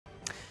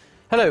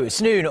Hello,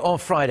 it's noon on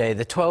Friday,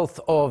 the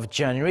 12th of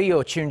January.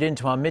 You're tuned in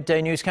to our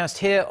midday newscast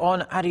here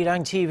on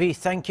Arirang TV.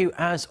 Thank you,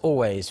 as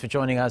always, for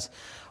joining us.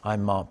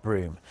 I'm Mark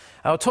Broom.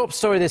 Our top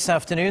story this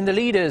afternoon, the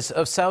leaders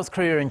of South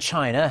Korea and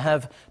China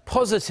have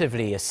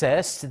positively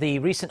assessed the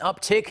recent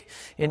uptick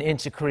in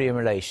inter-Korean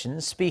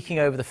relations. Speaking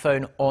over the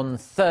phone on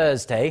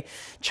Thursday,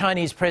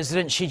 Chinese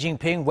President Xi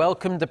Jinping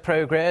welcomed the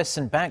progress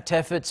and backed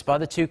efforts by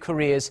the two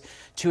Koreas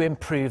to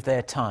improve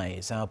their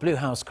ties. Our Blue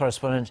House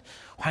correspondent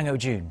Hwang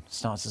Hojun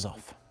starts us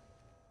off.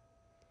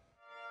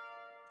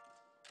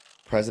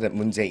 President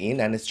Moon Jae-in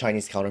and his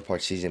Chinese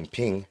counterpart Xi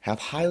Jinping have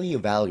highly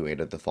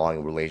evaluated the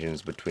thawing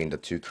relations between the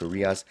two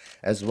Koreas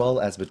as well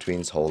as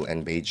between Seoul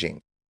and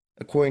Beijing.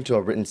 According to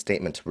a written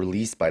statement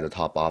released by the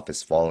top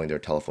office following their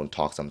telephone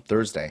talks on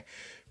Thursday,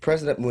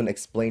 President Moon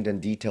explained in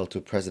detail to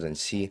President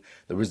Xi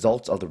the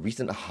results of the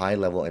recent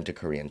high-level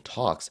inter-Korean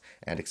talks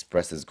and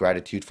expressed his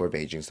gratitude for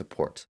Beijing's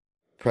support.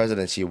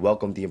 President Xi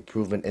welcomed the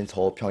improvement in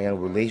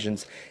Seoul-Pyongyang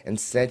relations and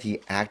said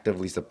he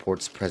actively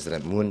supports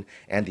President Moon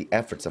and the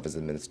efforts of his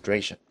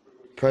administration.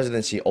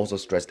 President Xi also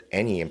stressed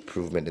any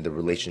improvement in the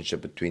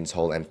relationship between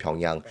Seoul and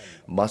Pyongyang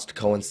must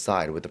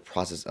coincide with the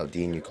process of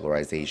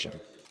denuclearization.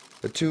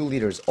 The two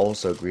leaders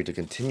also agreed to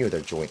continue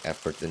their joint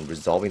efforts in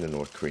resolving the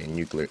North Korean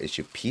nuclear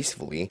issue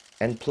peacefully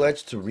and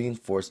pledged to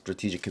reinforce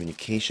strategic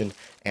communication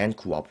and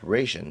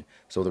cooperation,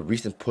 so the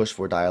recent push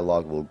for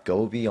dialogue will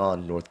go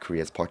beyond North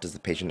Korea's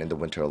participation in the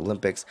Winter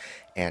Olympics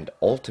and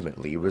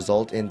ultimately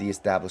result in the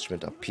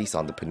establishment of peace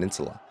on the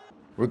peninsula.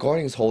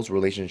 Regarding Seoul's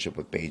relationship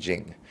with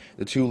Beijing,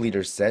 the two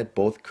leaders said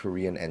both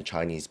Korean and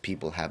Chinese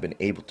people have been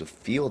able to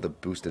feel the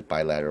boosted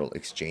bilateral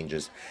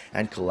exchanges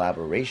and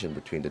collaboration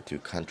between the two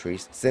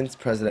countries since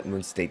President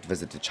Moon's state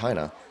visit to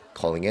China,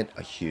 calling it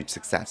a huge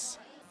success.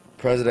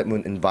 President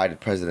Moon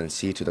invited President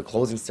Xi to the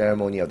closing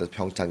ceremony of the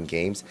Pyeongchang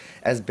Games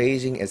as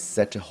Beijing is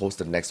set to host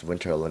the next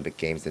Winter Olympic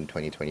Games in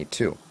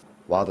 2022.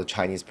 While the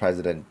Chinese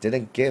president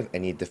didn't give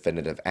any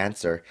definitive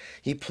answer,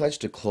 he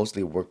pledged to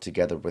closely work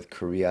together with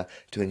Korea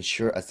to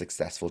ensure a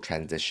successful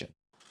transition.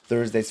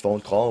 Thursday's phone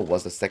call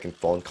was the second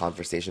phone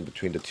conversation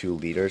between the two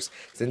leaders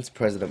since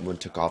President Moon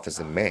took office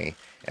in May,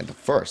 and the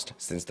first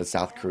since the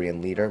South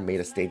Korean leader made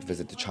a state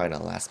visit to China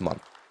last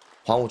month.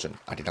 Hwang Hojun,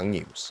 Arirang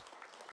News.